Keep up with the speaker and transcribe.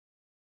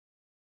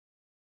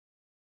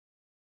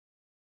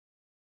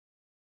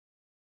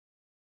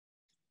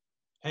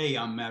Hey,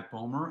 I'm Matt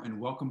Bomer, and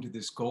welcome to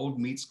this Gold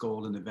Meets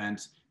Golden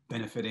event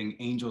benefiting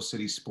Angel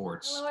City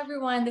Sports. Hello,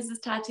 everyone. This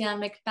is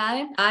Tatyana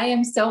McFadden. I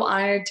am so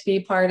honored to be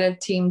part of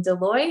Team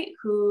Deloitte,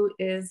 who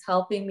is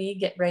helping me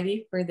get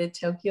ready for the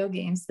Tokyo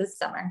Games this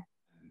summer.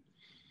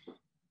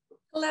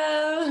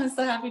 Hello. I'm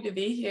so happy to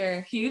be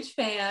here. Huge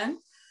fan.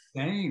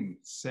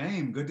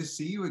 Same. Good to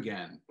see you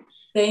again.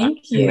 Thank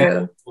I met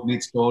you. Gold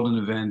Meets Golden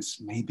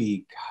events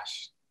maybe,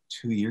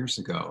 2 years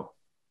ago.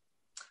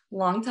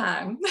 Long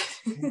time.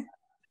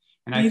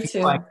 And I You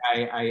feel like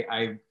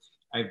too.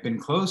 I've been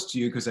close to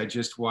you because I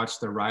just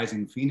watched the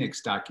Rising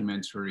Phoenix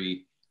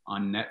documentary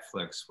on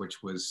Netflix,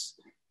 which was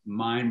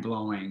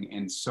mind-blowing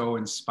and so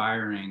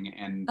inspiring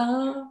and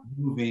Oh,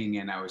 moving,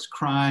 and I was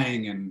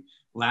crying and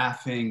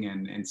laughing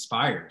and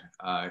inspired.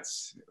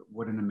 It's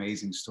what an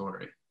amazing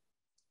story.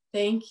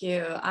 thank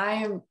you. I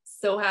am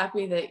so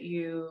happy that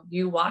you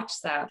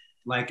watched that.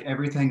 Like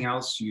everything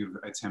else you've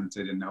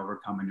attempted and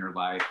overcome in your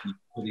life, you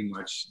pretty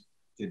much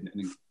did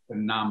a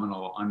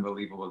phenomenal,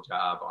 unbelievable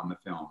job on the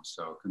film.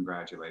 So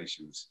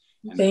congratulations.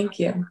 And Thank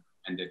you.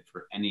 recommend it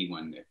for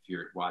anyone. If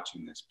you're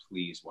watching this,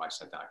 please watch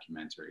that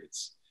documentary.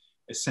 It's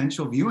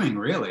essential viewing,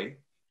 really.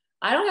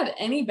 I don't have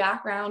any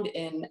background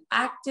in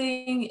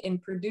acting, in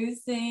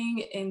producing,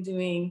 in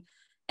doing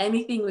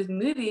anything with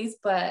movies,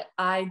 but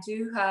I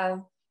do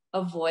have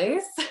a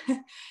voice.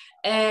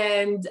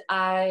 And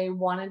I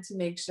wanted to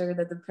make sure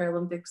that the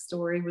Paralympic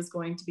story was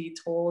going to be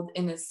told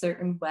in a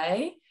certain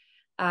way,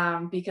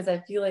 because I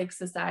feel like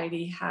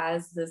society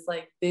has this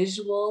like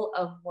visual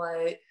of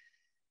what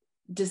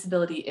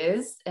disability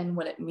is and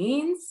what it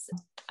means.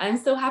 I'm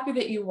so happy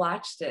that you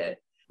watched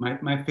it.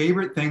 My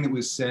favorite thing that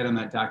was said on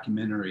that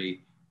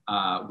documentary,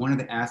 one of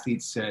the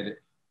athletes said,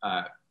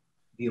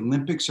 the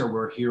Olympics are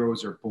where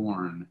heroes are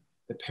born.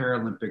 The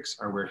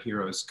Paralympics are where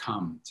heroes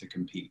come to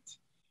compete.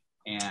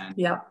 And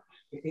Yep.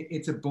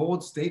 it's a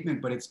bold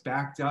statement, but it's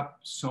backed up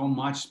so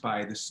much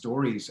by the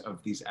stories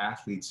of these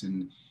athletes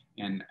and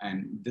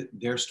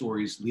their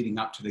stories leading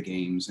up to the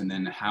games, and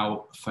then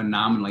how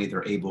phenomenally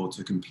they're able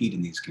to compete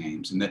in these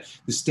games. And the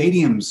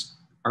stadiums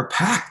are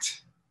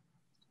packed.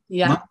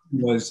 Yeah. London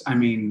was, I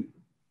mean,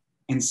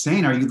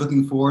 insane. Are you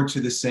looking forward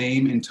to the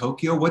same in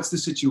Tokyo? What's the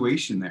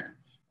situation there?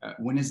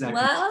 When is that?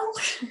 Well,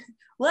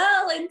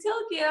 well, in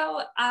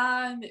Tokyo,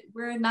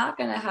 we're not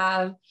going to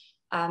have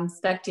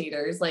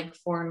spectators, like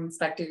foreign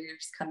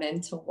spectators, come in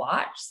to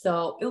watch.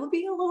 So it will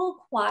be a little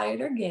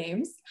quieter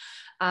games.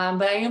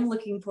 But I am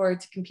looking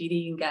forward to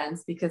competing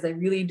against, because I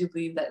really do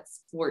believe that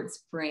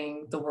sports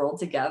bring the world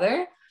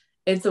together.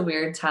 It's a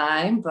weird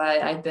time,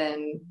 but I've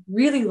been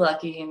really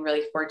lucky and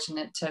really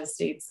fortunate to have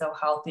stayed so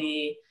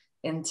healthy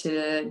and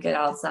to get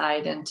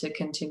outside and to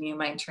continue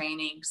my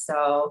training.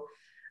 So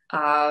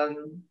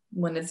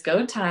when it's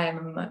go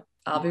time,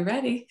 I'll be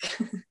ready.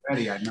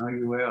 Ready, I know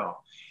you will.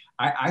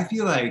 I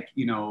feel like,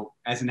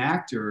 as an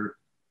actor,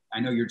 I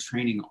know you're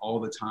training all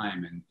the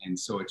time. And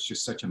so it's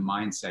just such a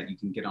mindset. You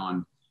can get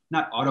on,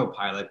 not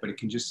autopilot, but it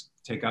can just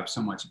take up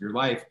so much of your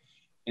life.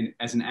 And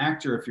as an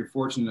actor, if you're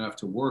fortunate enough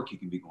to work, you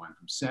can be going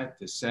from set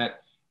to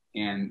set.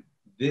 And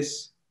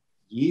this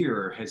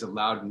year has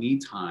allowed me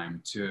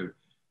time to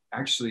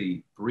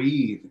actually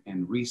breathe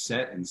and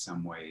reset in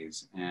some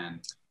ways.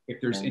 And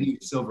if there's any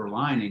silver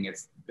lining,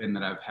 it's been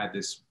that I've had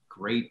this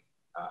great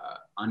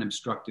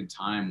unobstructed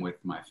time with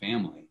my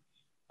family.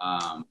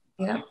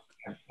 Yeah.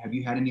 Have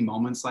you had any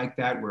moments like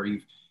that where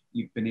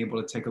you've been able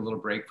to take a little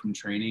break from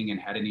training and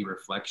had any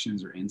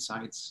reflections or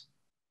insights?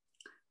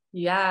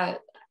 Yeah.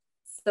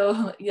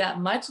 So yeah,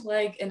 much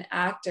like an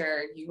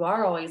actor, you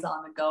are always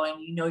on the go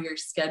and you know your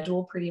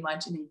schedule pretty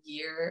much in a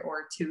year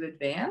or two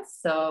advance.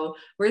 So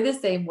we're the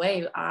same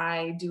way.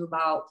 I do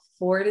about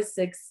 4 to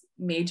 6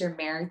 major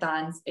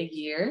marathons a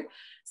year.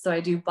 So I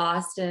do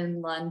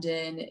Boston,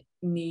 London,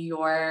 New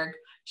York,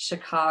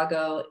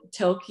 Chicago,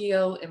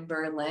 Tokyo, and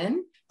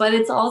Berlin. But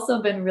it's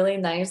also been really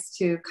nice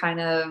to kind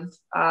of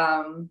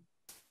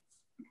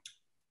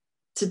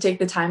to take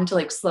the time to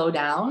like slow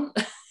down.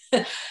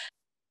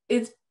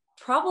 It's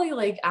probably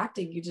like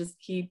acting. You just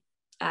keep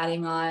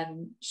adding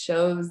on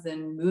shows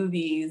and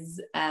movies,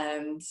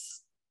 and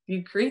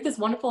you create this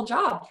wonderful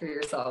job for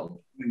yourself.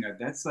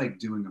 That's like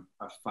doing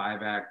a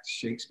 5-act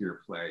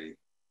Shakespeare play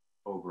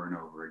over and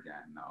over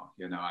again, though.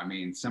 I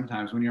mean,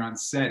 sometimes when you're on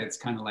set, it's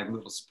kind of like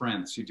little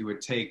sprints. You do a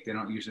take, they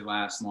don't usually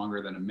last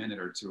longer than a minute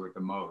or two at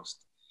the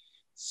most.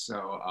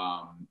 So,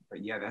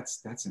 but yeah,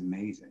 that's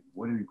amazing.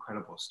 What an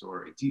incredible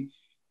story.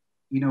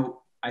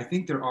 I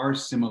think there are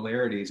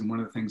similarities. And one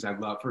of the things I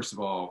love, first of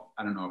all,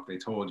 I don't know if they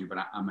told you, but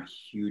I'm a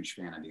huge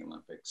fan of the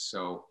Olympics.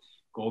 So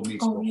Gold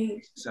Meets Gold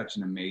is such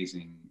an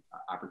amazing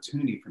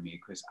opportunity for me,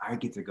 because I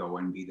get to go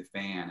and be the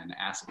fan and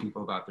ask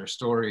people about their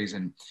stories.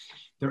 And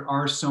there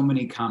are so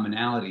many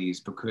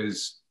commonalities,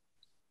 because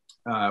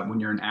when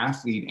you're an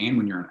athlete and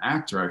when you're an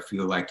actor, I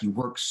feel like you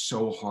work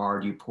so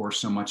hard, you pour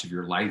so much of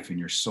your life and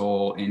your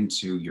soul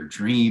into your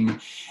dream.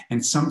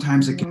 And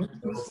sometimes it can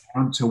go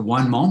down to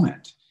one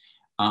moment.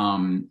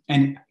 And,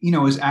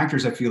 as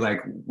actors, I feel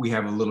like we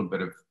have a little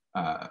bit of,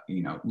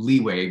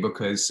 leeway,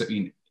 because,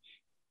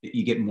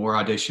 you get more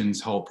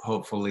auditions,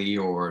 hopefully,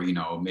 or, you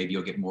know, maybe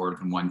you'll get more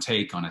than one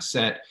take on a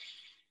set.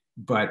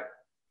 But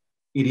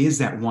it is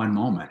that one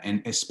moment.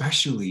 And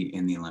especially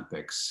in the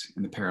Olympics,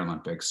 in the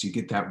Paralympics, you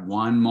get that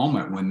one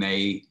moment when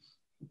they,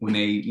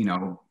 you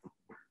know,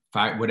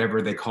 fire,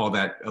 whatever they call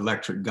that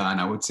electric gun.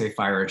 I would say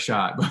fire a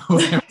shot, but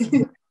whatever.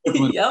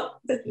 Yep.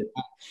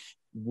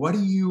 What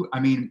do you, I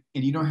mean,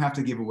 and you don't have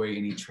to give away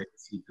any trade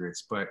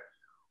secrets, but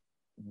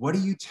what are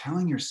you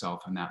telling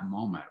yourself in that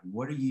moment?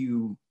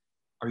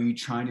 Are you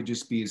trying to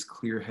just be as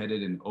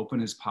clear-headed and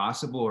open as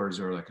possible? Or is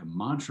there like a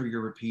mantra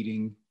you're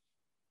repeating?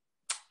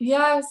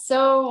 Yeah,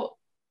 so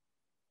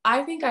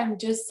I think I'm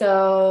just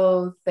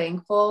so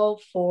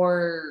thankful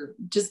for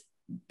just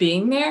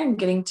being there and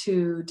getting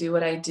to do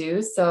what I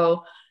do.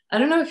 So I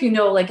don't know if you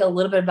know like a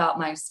little bit about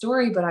my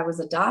story, but I was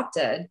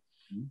adopted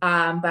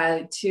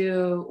by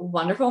two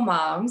wonderful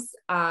moms.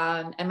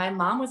 And my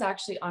mom was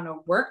actually on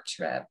a work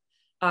trip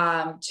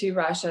to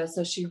Russia.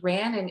 So she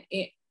ran an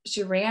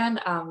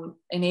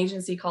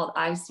agency called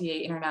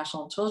ICA,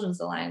 International Children's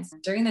Alliance.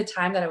 During the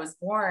time that I was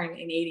born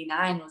in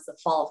 '89 was the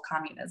fall of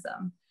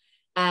communism.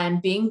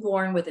 And being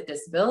born with a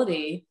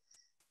disability,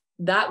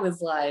 that was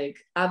like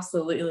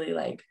absolutely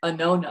like a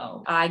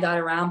no-no. I got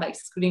around by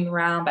scooting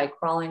around, by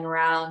crawling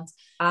around.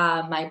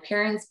 My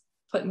parents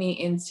put me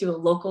into a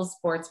local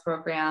sports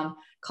program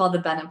called the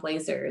Bennett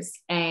Blazers.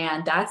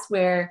 And that's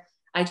where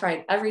I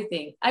tried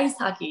everything: ice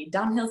hockey,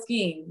 downhill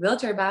skiing,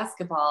 wheelchair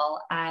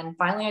basketball. And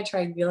finally I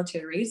tried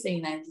wheelchair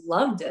racing and I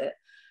loved it.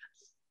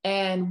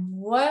 And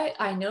what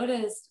I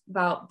noticed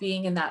about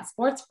being in that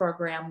sports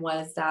program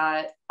was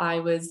that I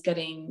was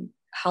getting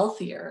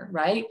healthier,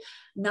 right?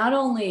 Not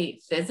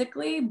only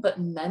physically, but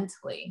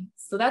mentally.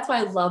 So that's why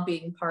I love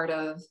being part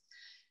of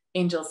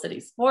Angel City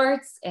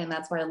Sports. And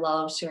that's why I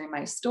love sharing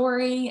my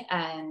story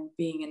and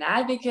being an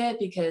advocate,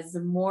 because the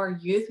more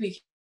youth we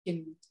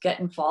can get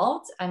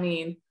involved, I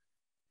mean,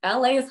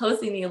 LA is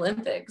hosting the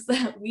Olympics.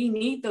 We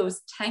need those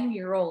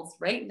 10-year-olds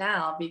right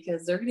now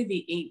because they're going to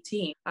be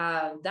 18.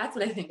 That's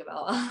what I think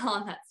about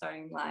on that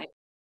starting line.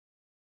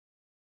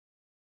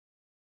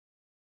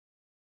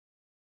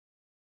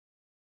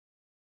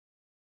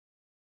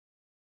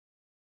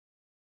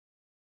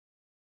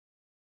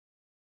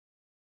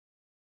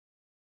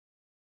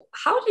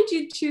 How did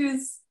you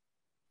choose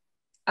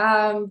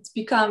to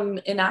become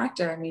an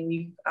actor? I mean,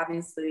 you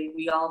obviously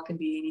we all can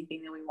be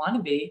anything that we want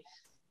to be.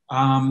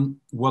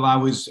 Well, I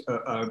was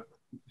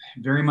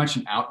very much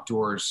an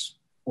outdoors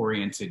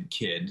oriented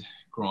kid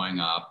growing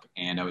up,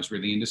 and I was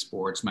really into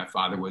sports. My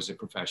father was a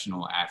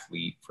professional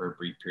athlete for a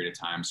brief period of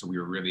time, so we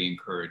were really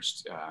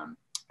encouraged.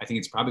 I think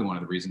it's probably one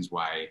of the reasons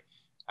why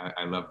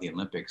I love the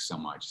Olympics so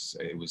much.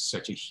 It was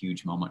such a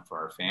huge moment for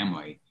our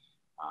family.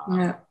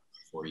 Yeah.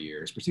 4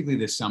 years, particularly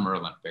the Summer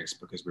Olympics,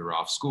 because we were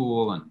off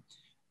school, and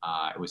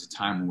it was a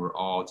time when we were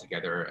all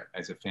together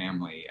as a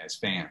family, as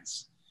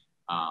fans.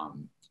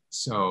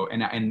 So,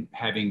 and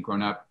having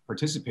grown up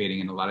participating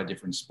in a lot of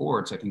different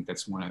sports, I think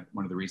that's one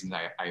of the reasons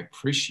I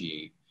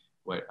appreciate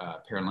what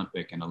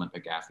Paralympic and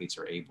Olympic athletes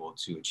are able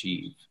to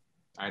achieve.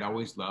 I'd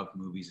always loved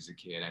movies as a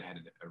kid. I had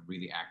a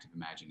really active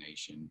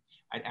imagination.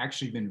 I'd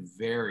actually been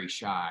very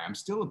shy. I'm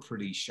still a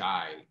pretty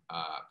shy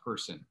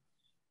person.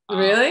 Um,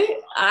 Really?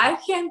 I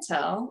can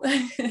tell.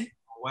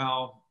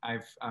 well,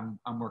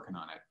 I'm working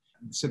on it.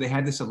 So they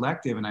had this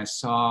elective, and I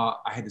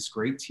had this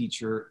great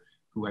teacher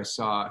who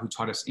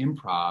taught us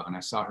improv, and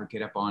I saw her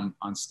get up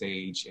on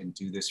stage and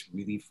do this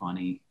really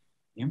funny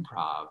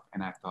improv,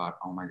 and I thought,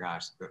 oh my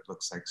gosh, that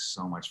looks like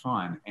so much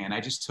fun, and I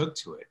just took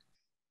to it.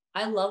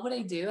 I love what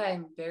I do.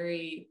 I'm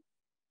very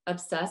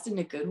obsessed in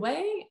a good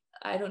way.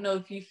 I don't know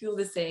if you feel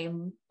the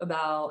same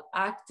about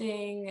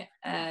acting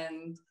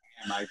and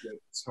And I get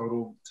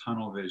total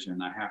tunnel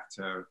vision. I have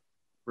to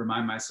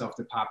remind myself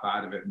to pop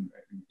out of it and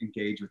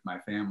engage with my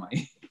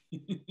family.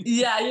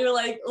 yeah, you're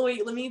like, oh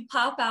wait, let me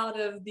pop out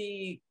of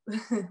the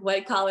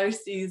white collar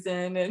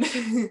season and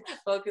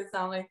focus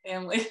on my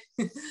family.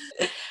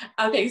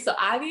 Okay, so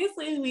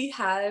obviously we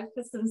have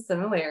some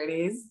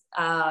similarities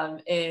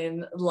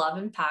in love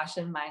and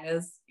passion. Mine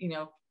is,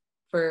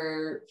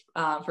 for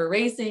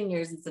racing.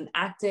 Yours is in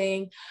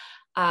acting.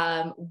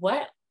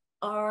 What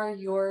are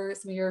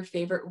some of your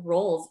favorite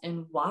roles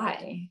and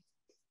why?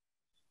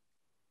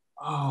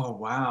 Oh,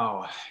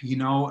 wow.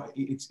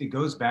 It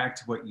goes back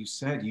to what you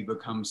said. You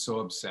become so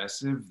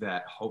obsessive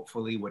that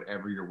hopefully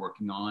whatever you're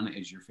working on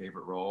is your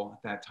favorite role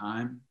at that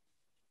time.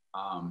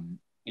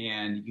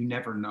 And you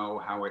never know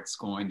how it's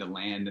going to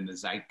land in the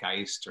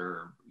zeitgeist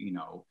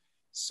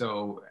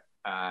so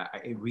I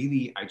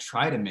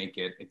try to make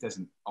it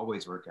doesn't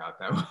always work out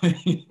that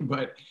way,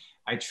 but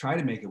I try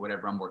to make it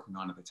whatever I'm working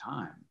on at the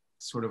time.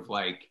 Sort of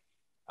like,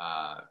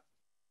 uh,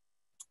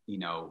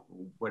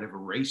 whatever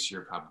race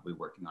you're probably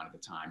working on at the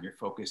time, you're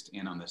focused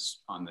in on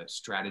the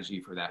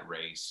strategy for that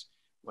race,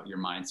 what your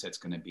mindset's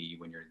going to be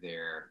when you're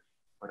there,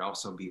 but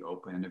also be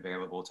open and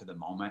available to the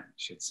moment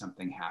should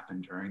something happen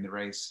during the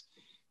race.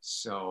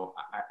 So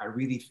I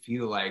really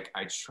feel like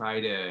I try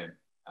to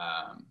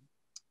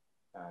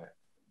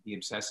be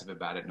obsessive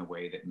about it in a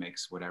way that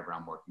makes whatever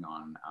I'm working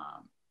on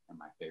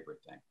my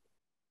favorite thing.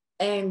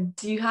 And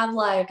do you have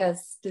like a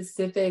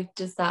specific,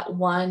 just that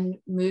one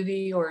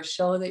movie or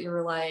show that you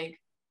were like,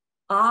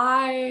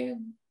 I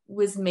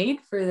was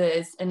made for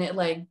this and it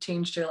like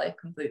changed your life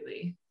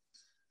completely?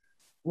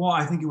 Well,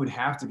 I think it would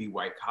have to be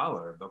white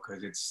collar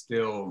because it's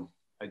still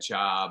a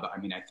job. I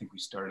mean, I think we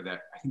started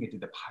that. I think I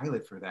did the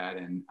pilot for that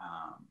in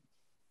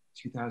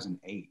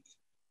 2008,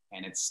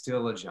 and it's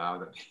still a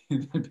job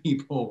that, that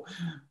people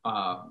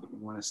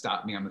want to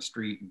stop me on the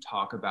street and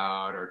talk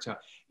about or tell.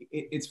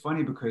 It's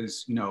funny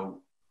because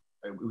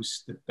it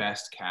was the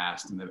best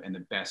cast and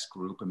the best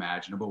group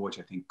imaginable, which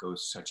I think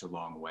goes such a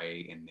long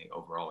way in the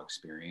overall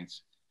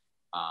experience.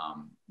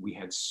 We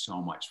had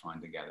so much fun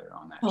together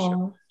on that show.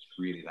 Oh, It's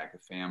really like a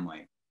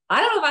family. I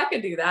don't know if I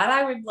could do that.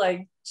 I would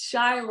like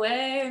shy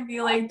away and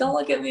be like, don't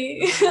look at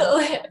me. So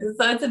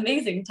it's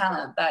amazing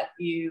talent that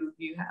you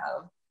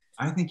have.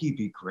 I think he'd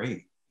be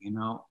great.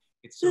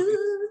 It's so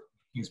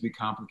because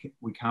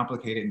we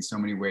complicate it in so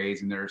many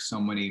ways, and there are so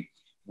many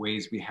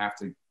ways we have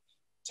to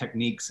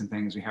techniques and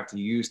things we have to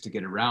use to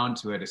get around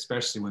to it,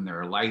 especially when there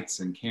are lights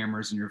and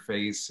cameras in your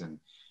face. And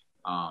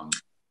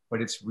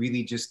but it's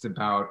really just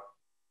about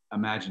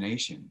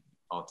imagination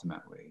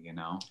ultimately.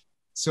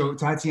 So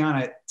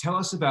Tatyana, tell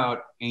us about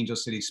Angel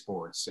City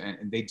Sports,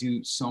 and they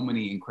do so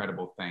many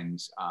incredible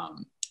things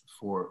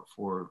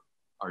for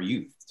our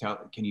youth.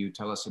 Can you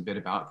tell us a bit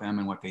about them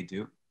and what they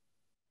do?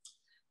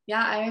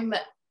 Yeah,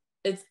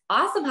 it's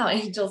awesome how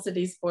Angel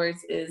City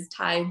Sports is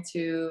tied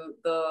to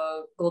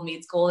the Gold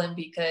Meets Golden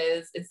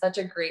because it's such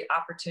a great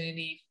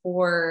opportunity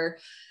for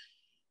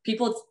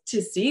people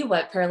to see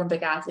what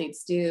Paralympic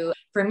athletes do.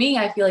 For me,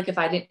 I feel like if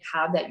I didn't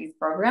have that youth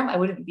program, I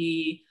wouldn't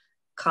be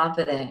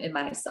confident in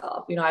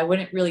myself. I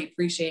wouldn't really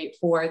appreciate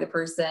for the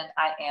person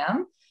I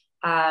am.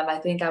 I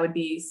think I would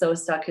be so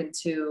stuck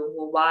into,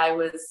 well, why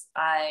was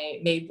I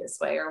made this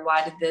way? Or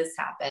why did this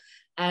happen?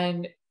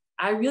 And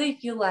I really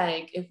feel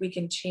like if we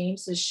can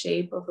change the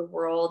shape of the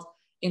world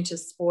into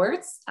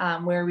sports,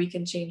 where we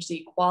can change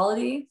the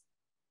equality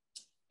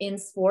in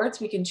sports,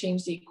 we can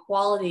change the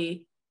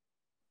equality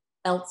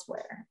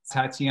elsewhere.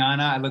 Tatyana,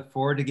 I look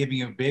forward to giving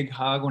you a big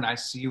hug when I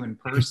see you in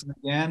person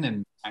again.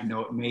 And I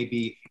know it may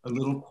be a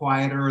little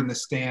quieter in the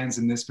stands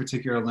in this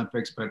particular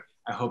Olympics, but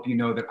I hope you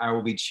know that I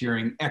will be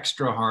cheering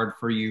extra hard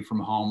for you from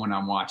home when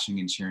I'm watching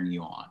and cheering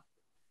you on.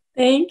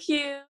 Thank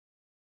you.